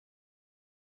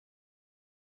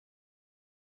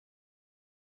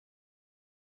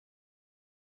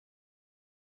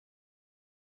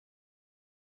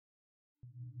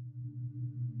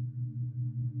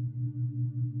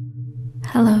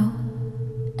Hello,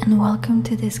 and welcome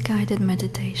to this guided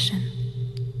meditation.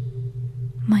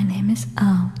 My name is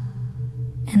Al,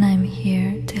 and I'm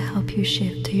here to help you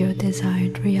shift to your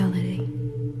desired reality.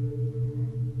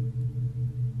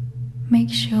 Make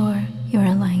sure you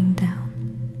are lying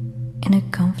down in a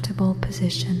comfortable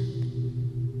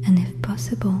position, and if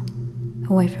possible,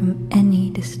 away from any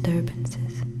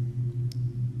disturbances.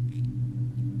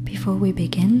 Before we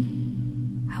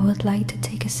begin, I would like to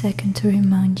take a second to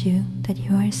remind you that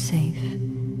you are safe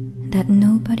and that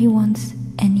nobody wants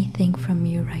anything from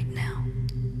you right now.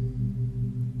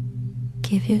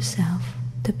 Give yourself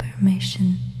the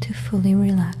permission to fully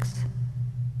relax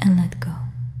and let go.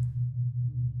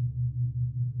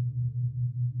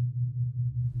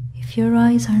 If your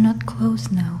eyes are not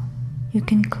closed now, you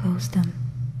can close them.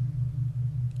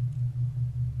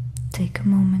 Take a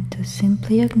moment to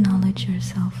simply acknowledge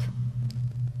yourself.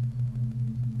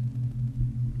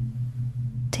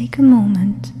 Take a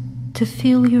moment to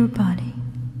feel your body,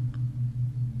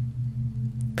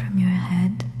 from your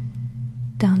head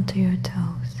down to your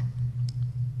toes.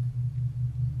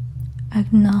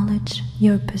 Acknowledge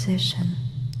your position.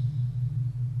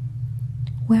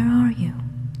 Where are you?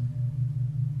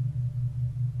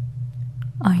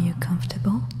 Are you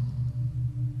comfortable?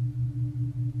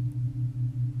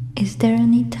 Is there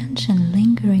any tension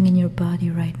lingering in your body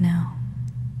right now?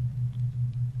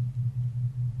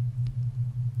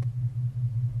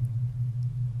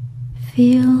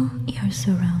 Feel your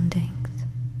surroundings.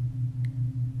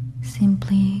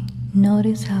 Simply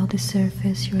notice how the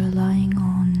surface you're lying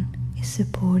on is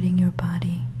supporting your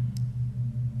body.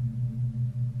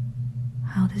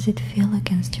 How does it feel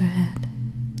against your head?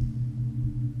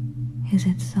 Is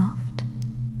it soft?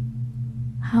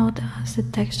 How does the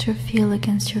texture feel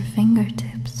against your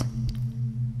fingertips?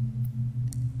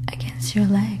 Against your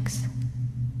legs?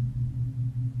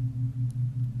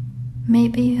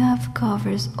 Maybe you have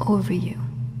covers over you.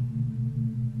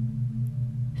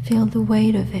 Feel the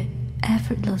weight of it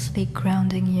effortlessly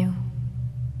grounding you.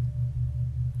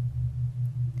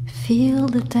 Feel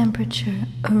the temperature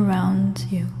around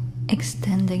you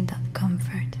extending that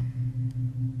comfort.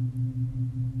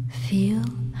 Feel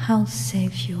how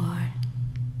safe you are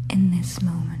in this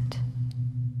moment.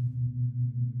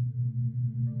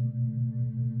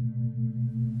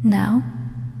 Now,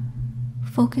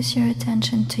 focus your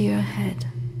attention to your head.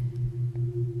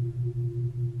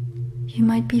 You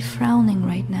might be frowning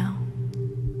right now.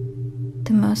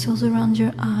 The muscles around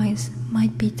your eyes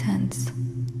might be tense.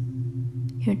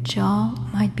 Your jaw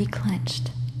might be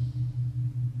clenched.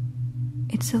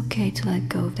 It's okay to let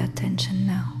go of that tension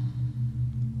now.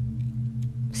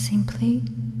 Simply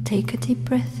take a deep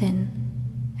breath in,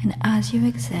 and as you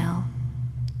exhale,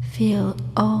 feel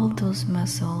all those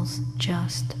muscles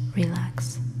just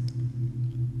relax.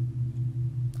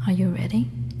 Are you ready?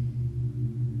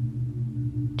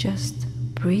 Just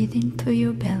breathe in through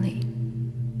your belly.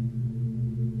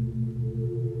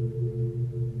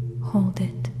 Hold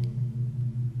it.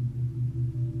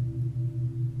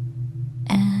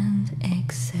 And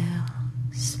exhale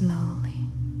slowly.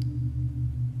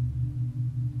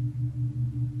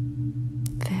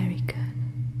 Very good.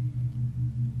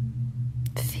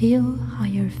 Feel how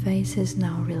your face is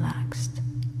now relaxed.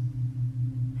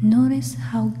 Notice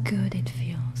how good it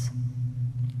feels.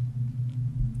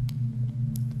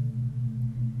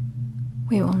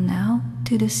 We will now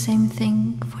do the same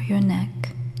thing for your neck.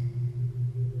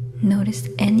 Notice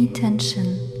any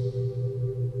tension.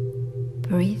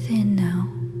 Breathe in now.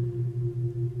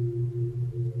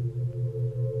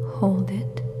 Hold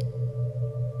it.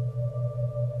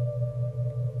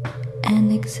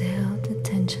 And exhale the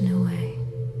tension away.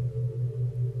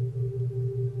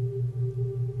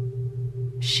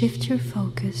 Shift your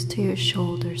focus to your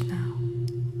shoulders now.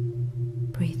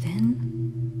 Breathe in.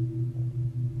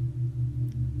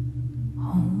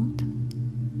 Hold.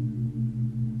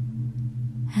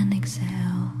 And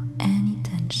exhale any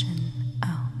tension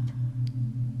out.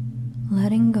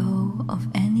 Letting go of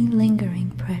any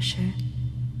lingering pressure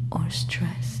or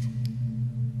stress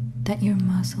that your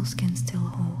muscles can still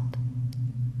hold.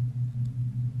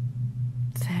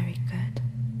 Very good.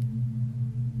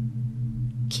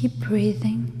 Keep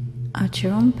breathing at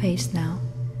your own pace now,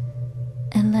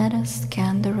 and let us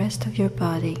scan the rest of your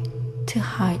body to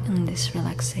heighten this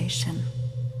relaxation.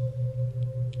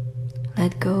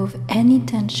 Let go of any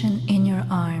tension in your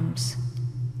arms,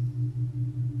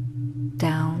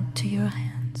 down to your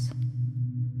hands.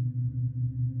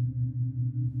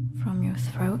 From your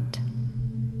throat,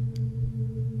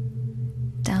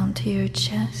 down to your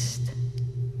chest,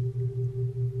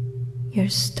 your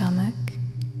stomach,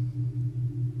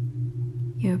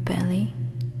 your belly,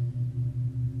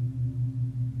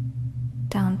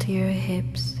 down to your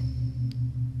hips,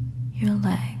 your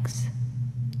legs,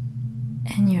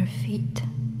 and your feet.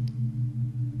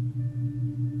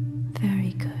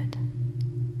 Very good.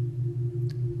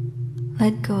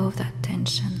 Let go of that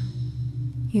tension.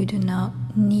 You do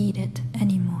not need it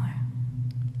anymore.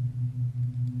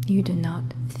 You do not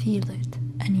feel it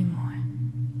anymore.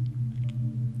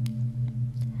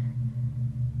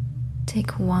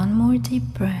 Take one more deep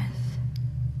breath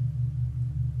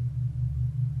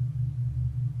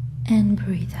and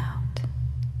breathe out.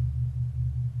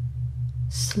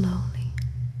 Slowly,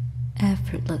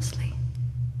 effortlessly.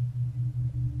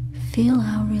 Feel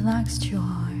how relaxed you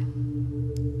are.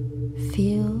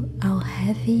 Feel how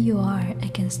heavy you are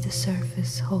against the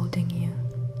surface holding you.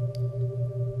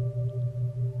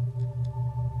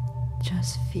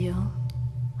 Just feel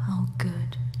how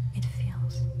good it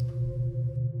feels.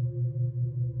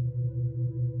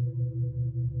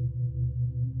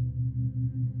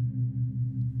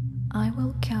 I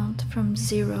will count from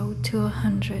 0 to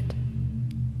 100,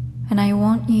 and I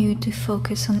want you to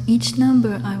focus on each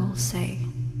number I will say.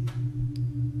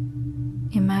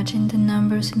 Imagine the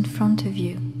numbers in front of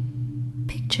you.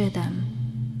 Picture them,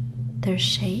 their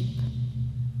shape,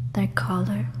 their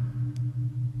color,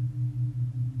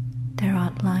 their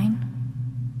outline.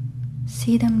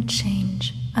 See them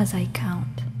change as I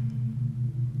count.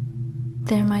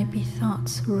 There might be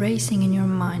thoughts racing in your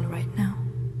mind right now.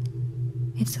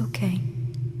 It's okay.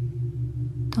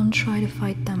 Don't try to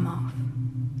fight them off.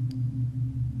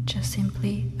 Just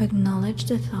simply acknowledge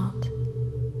the thought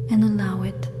and allow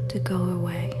it to go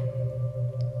away.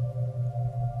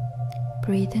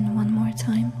 Breathe in one more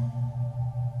time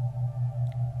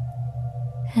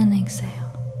and exhale.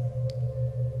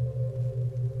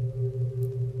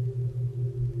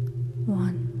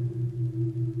 1,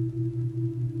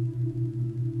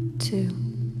 2,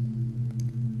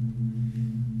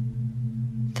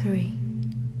 3,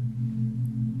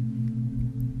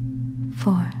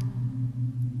 4,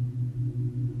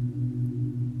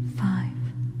 5,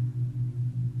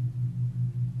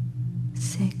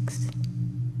 6,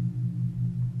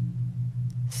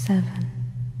 7,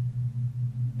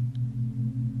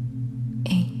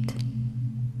 8,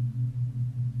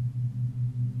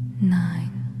 9,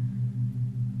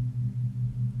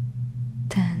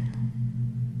 10,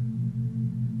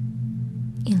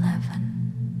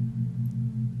 11,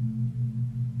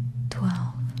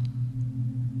 12,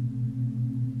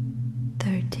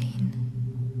 13,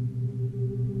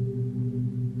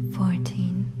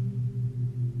 14,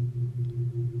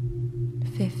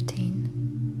 15,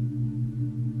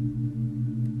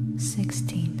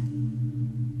 16,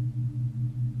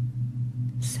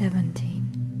 17,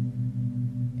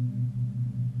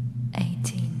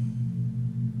 18,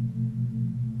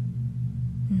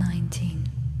 19,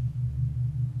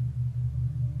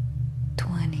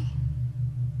 20,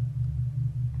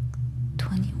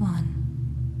 21,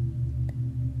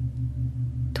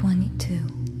 22,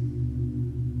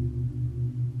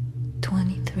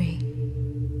 23,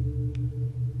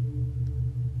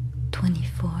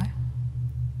 24,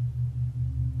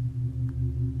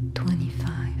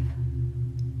 25,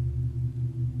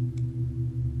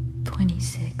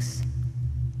 26,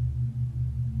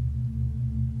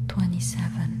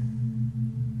 27,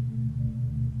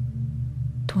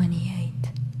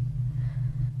 28,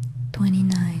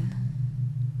 29,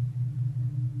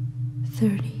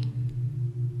 30,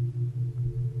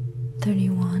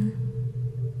 31,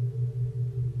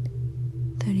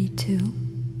 32,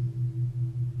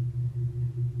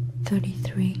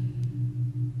 33,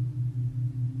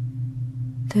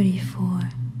 34,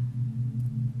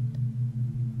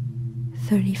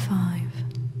 35,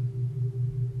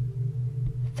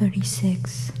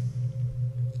 36,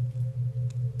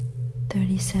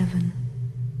 37,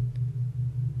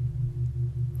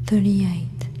 38,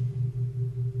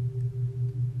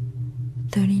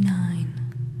 39,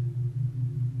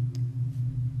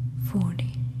 40,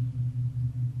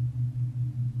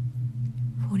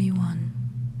 41,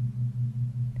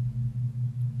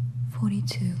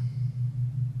 42,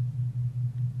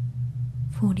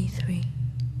 43,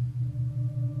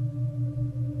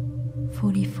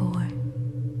 44,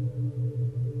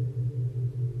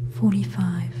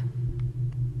 45,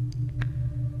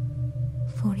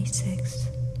 46,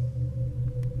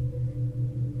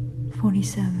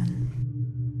 47,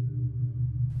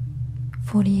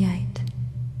 48,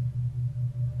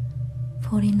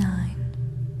 49,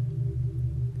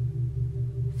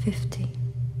 50,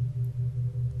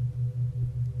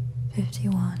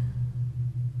 51,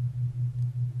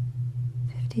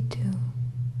 52,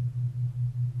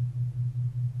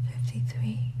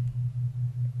 53,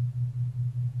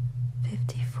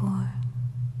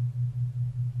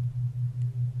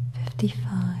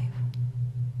 55,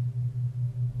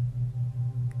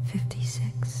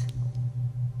 56,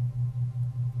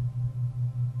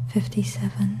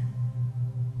 57,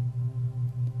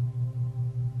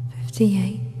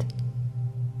 58,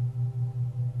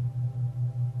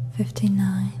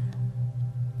 59,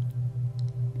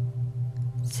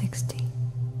 60,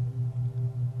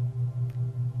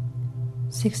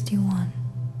 61,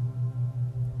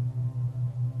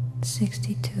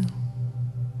 62,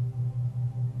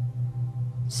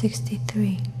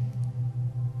 63,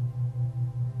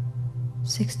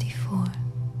 64,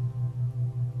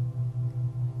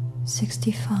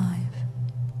 65,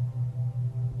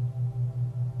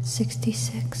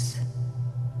 66,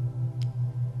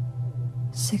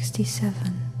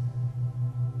 67,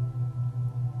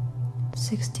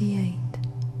 68,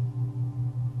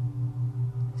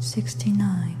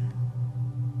 69,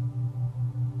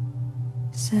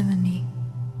 70,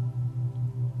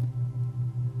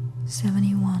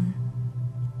 71,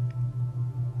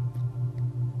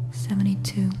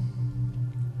 72,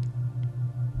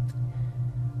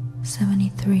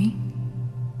 73,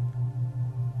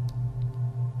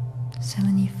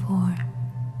 74,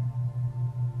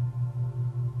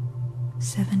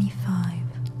 75,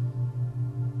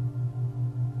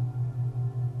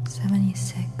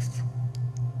 76,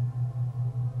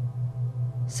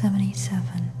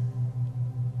 77,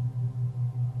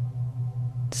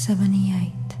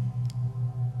 78,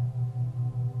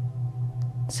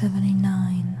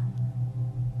 79,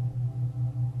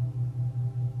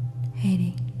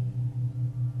 80,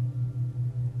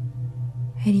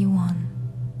 81,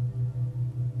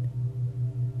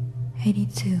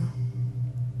 82,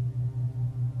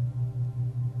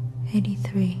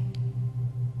 83,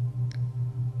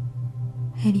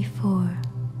 84,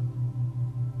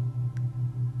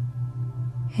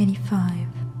 85,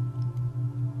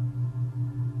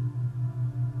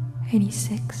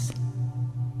 86,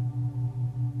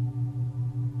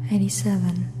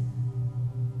 87,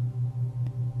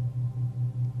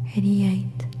 88,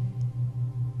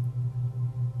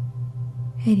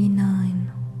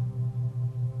 89,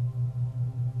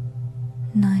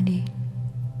 90,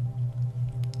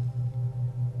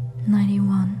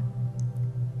 91,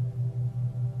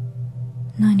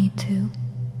 92,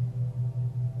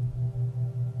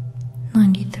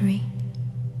 93,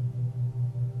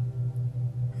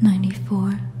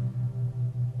 94,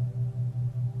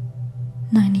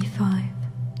 95,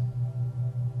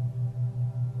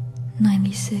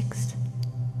 96,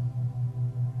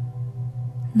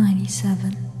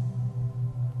 97,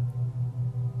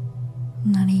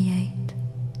 98,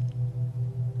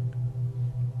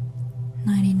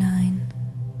 99,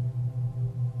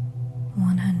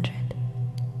 100.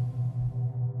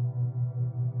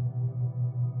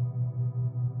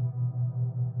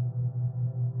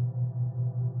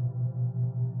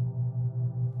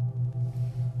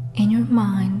 In your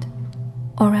mind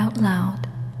or out loud,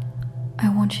 I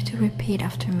want you to repeat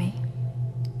after me.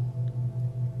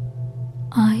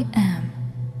 I am.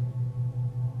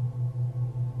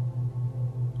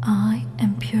 I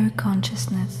am pure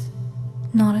consciousness,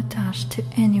 not attached to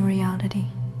any reality.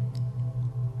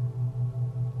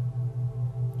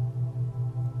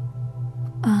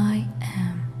 I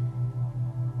am.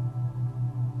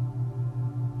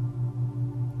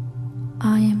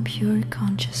 I am pure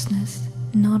consciousness,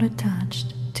 not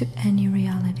attached to any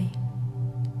reality.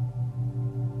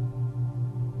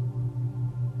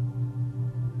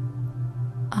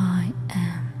 I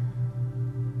am.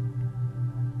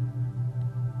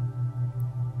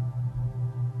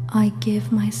 I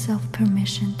give myself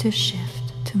permission to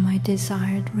shift to my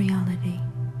desired reality.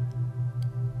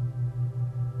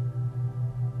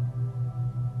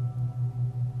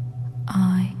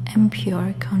 I am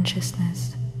pure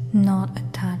consciousness, not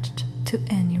attached to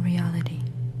any reality.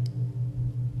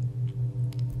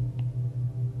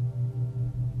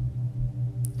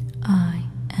 I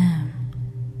am.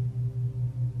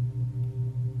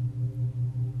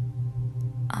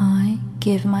 I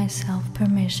give myself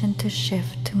permission to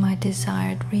shift to my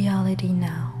desired reality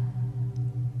now.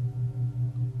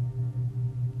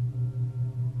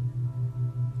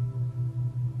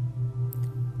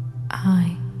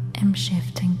 I am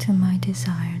shifting to my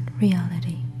desired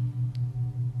reality.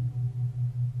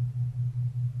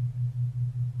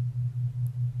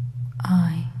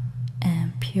 I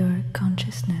am pure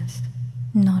consciousness,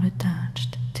 not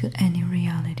attached to any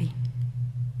reality.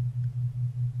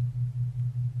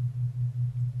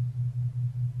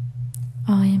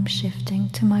 I am shifting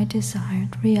to my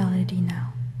desired reality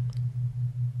now.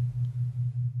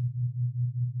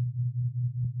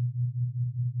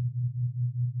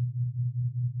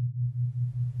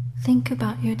 Think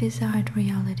about your desired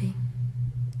reality.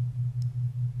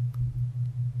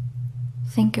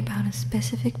 Think about a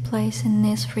specific place in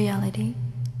this reality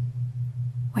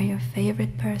where your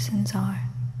favorite persons are,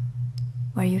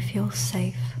 where you feel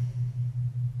safe,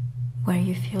 where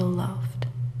you feel loved.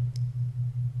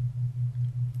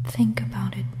 Think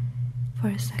about it for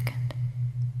a second.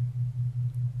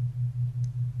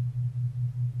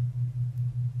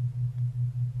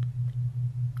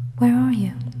 Where are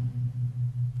you?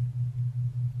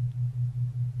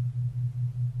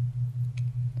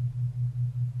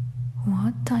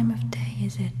 What time of day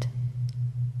is it?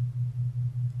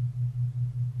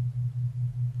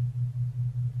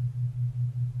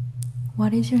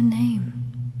 What is your name?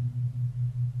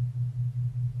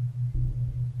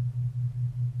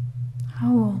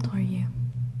 How old are you?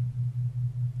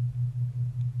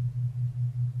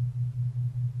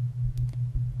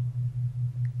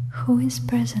 Who is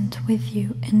present with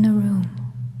you in the room?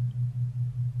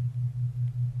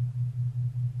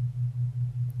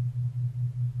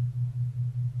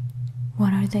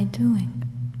 What are they doing?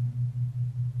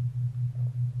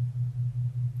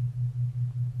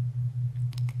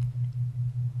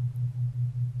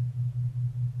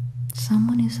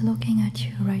 Someone is looking at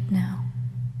you right now.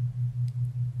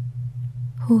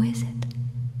 Who is it?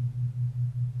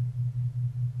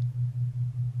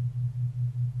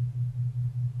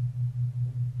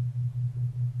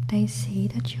 They see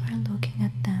that you are looking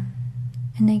at them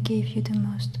and they give you the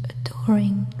most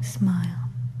adoring smile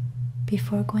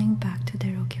before going back to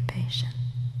their occupation.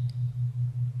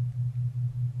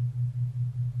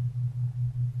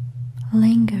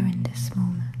 Linger in this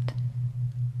moment.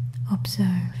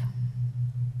 Observe.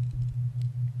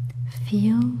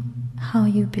 Feel how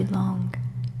you belong.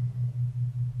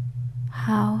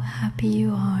 How happy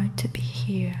you are to be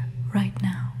here right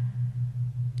now.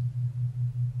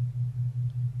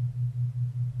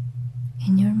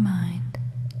 In your mind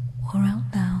or out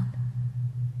loud,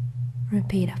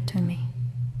 repeat after me.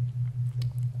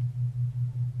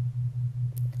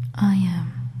 I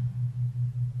am.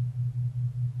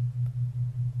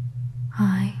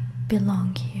 I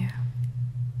belong here.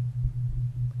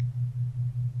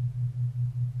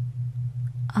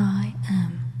 I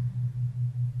am.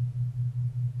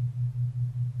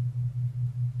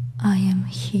 I am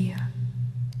here.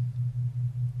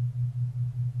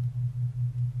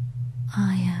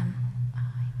 I am.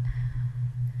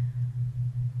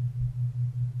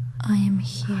 I am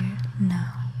here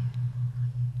now.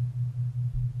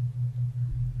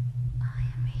 I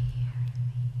am here.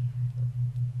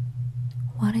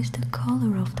 What is the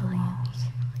color of the walls?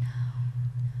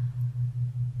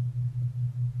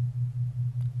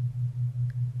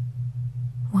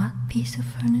 What piece of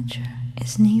furniture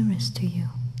is nearest to you?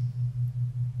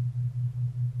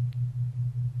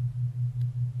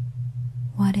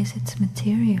 What is its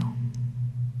material?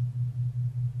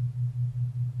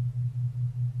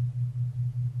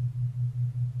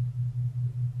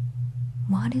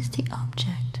 What is the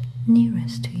object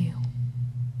nearest to you?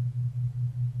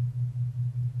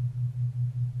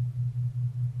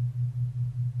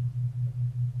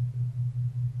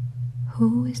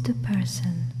 Who is the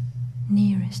person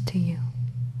nearest to you?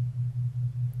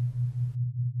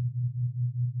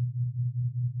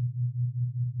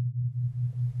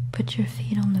 Put your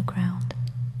feet on the ground.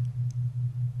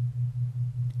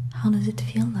 How does it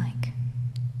feel like?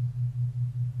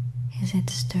 Is it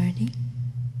sturdy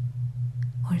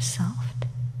or soft?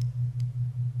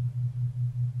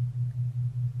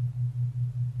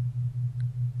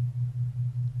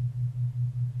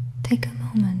 Take a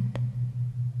moment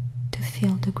to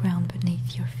feel the ground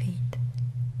beneath your feet.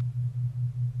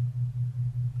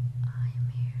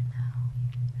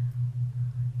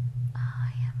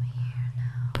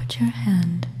 Put your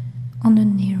hand on the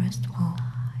nearest wall.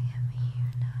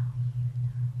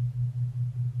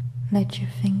 Let your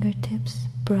fingertips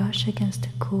brush against the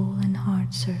cool and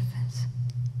hard surface.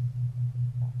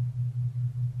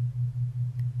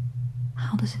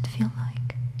 How does it feel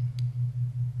like?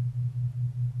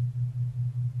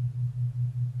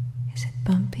 Is it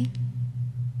bumpy?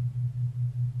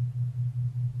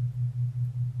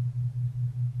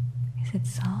 Is it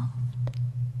soft?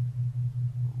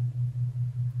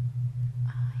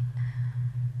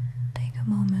 Take a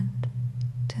moment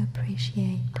to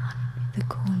appreciate the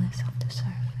coolness of the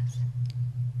surface.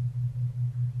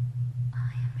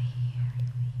 I am here.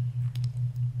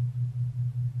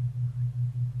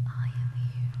 I am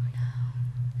here now.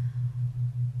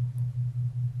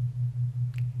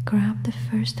 Grab the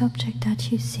first object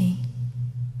that you see.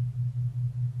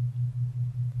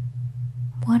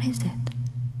 What is it?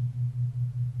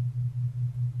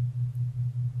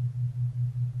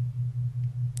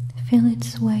 Feel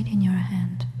its weight in your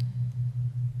hand.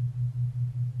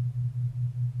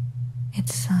 Its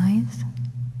its size,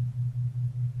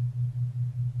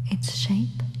 its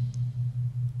shape,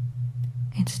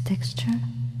 its texture.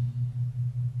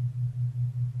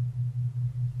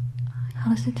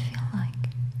 How does it feel like?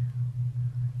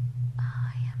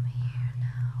 I am here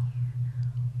now.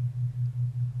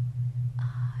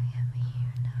 I am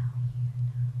here now.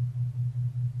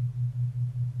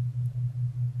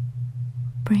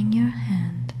 Bring your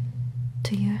hand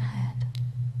to your head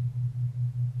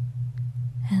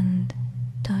and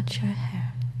touch your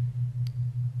hair.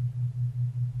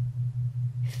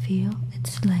 Feel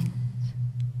its length,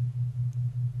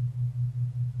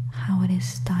 how it is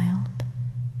styled.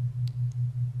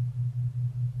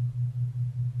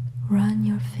 Run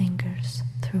your fingers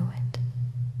through it.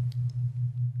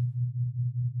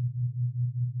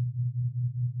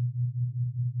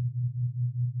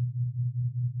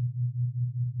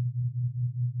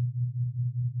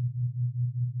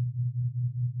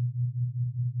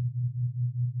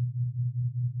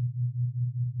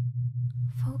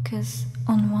 Focus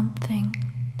on one thing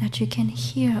that you can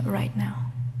hear right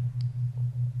now.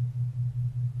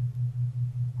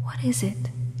 What is it?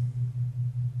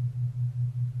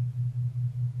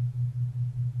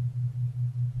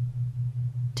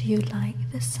 Do you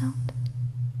like the sound?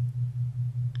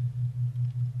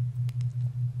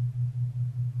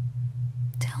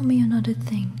 Tell me another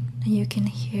thing that you can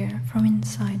hear from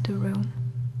inside the room.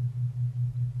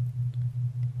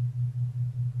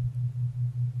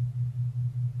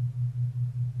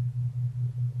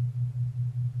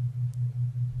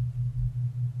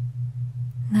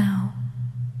 Now,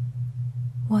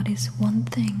 what is one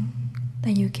thing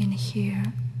that you can hear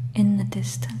in the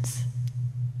distance?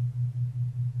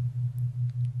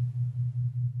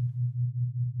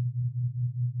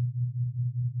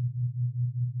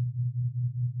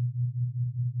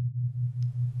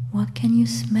 What can you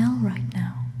smell right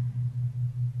now?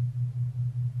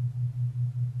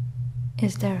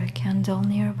 Is there a candle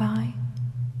nearby?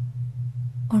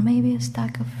 Or maybe a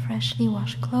stack of freshly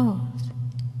washed clothes?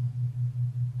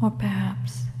 Or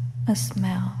perhaps a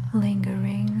smell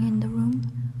lingering in the room?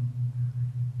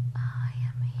 I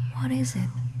am here. What is it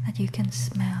that you can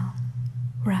smell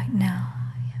right now?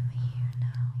 I am here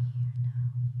now.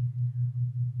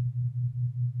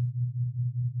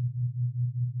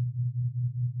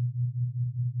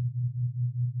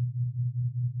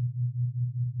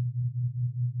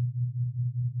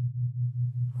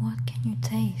 What can you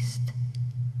taste?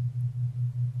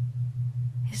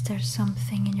 Is there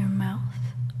something in your mouth?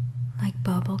 Like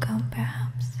bubblegum,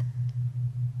 perhaps?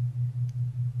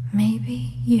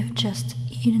 Maybe you've just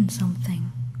eaten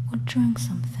something or drunk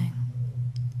something.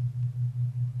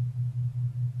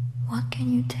 What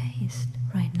can you taste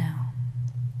right now?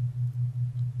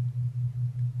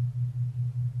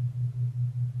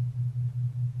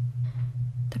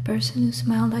 The person who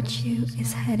smiled at you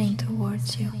is heading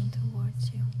towards you.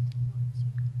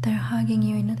 They're hugging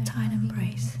you in a tight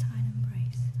embrace.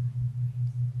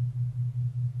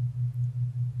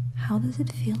 How does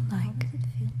it feel like?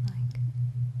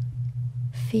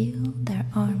 Feel their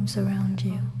arms around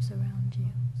you.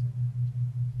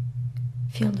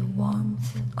 Feel the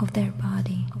warmth of their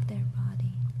body.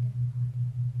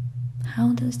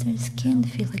 How does their skin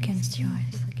feel against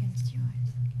yours?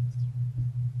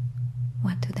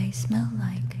 What do they smell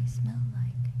like?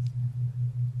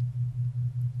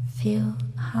 Feel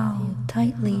how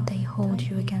tightly they hold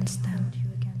you against them.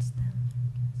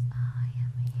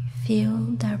 Feel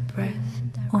their breath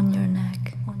on your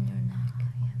neck.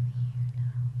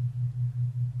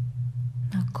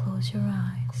 Now close your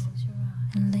eyes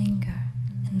and linger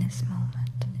in this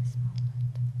moment.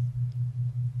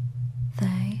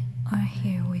 They are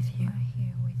here with you,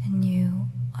 and you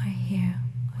are here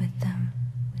with them.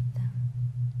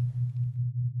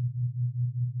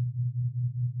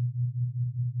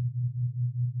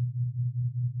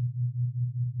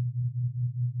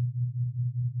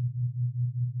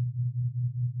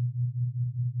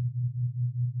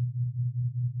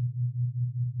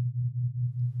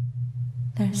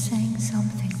 They're saying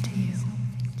something to you.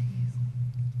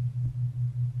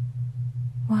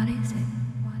 What is it?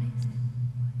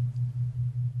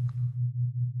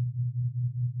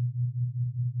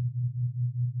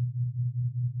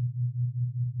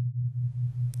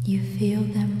 You feel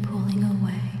them pulling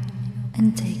away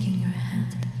and taking your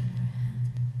hand.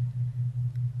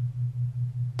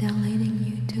 They're leading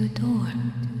you to a door.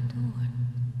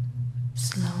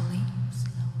 Slowly,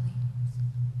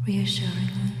 reassuringly,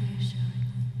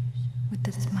 with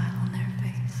a smile on their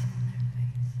face.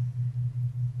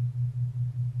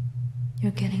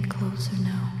 You're getting closer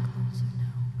now.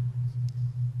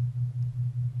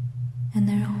 And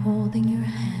they're holding your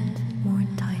hand more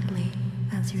tightly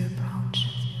as you approach.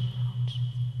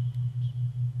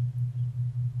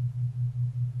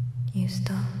 You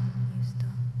stop.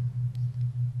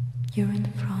 You're in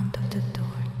front of the door.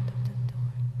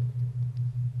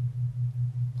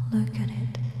 Look at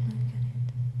it.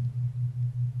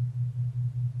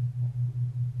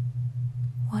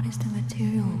 What is the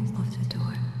material of the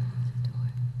door?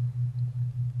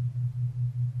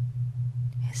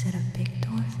 Is it a big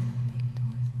door?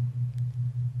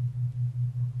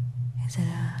 Is it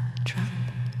a trap?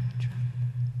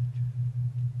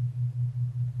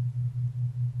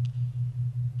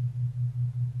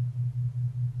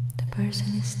 The person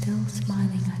is still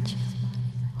smiling at you,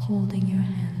 holding your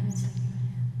hands,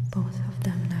 both of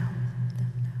them now.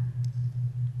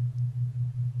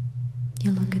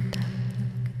 You look at them.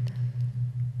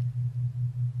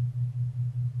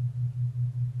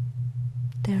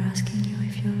 They're asking you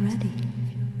if you're ready.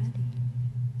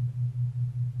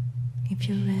 If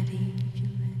you're ready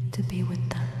to be with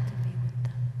them.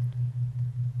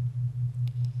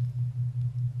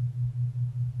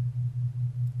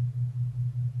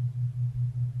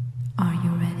 Are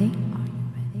you ready?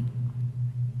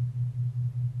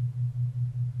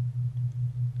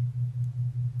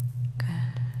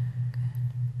 Good.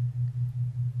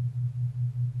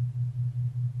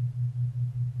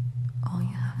 All you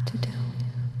have to do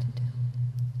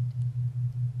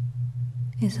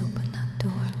is open that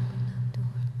door.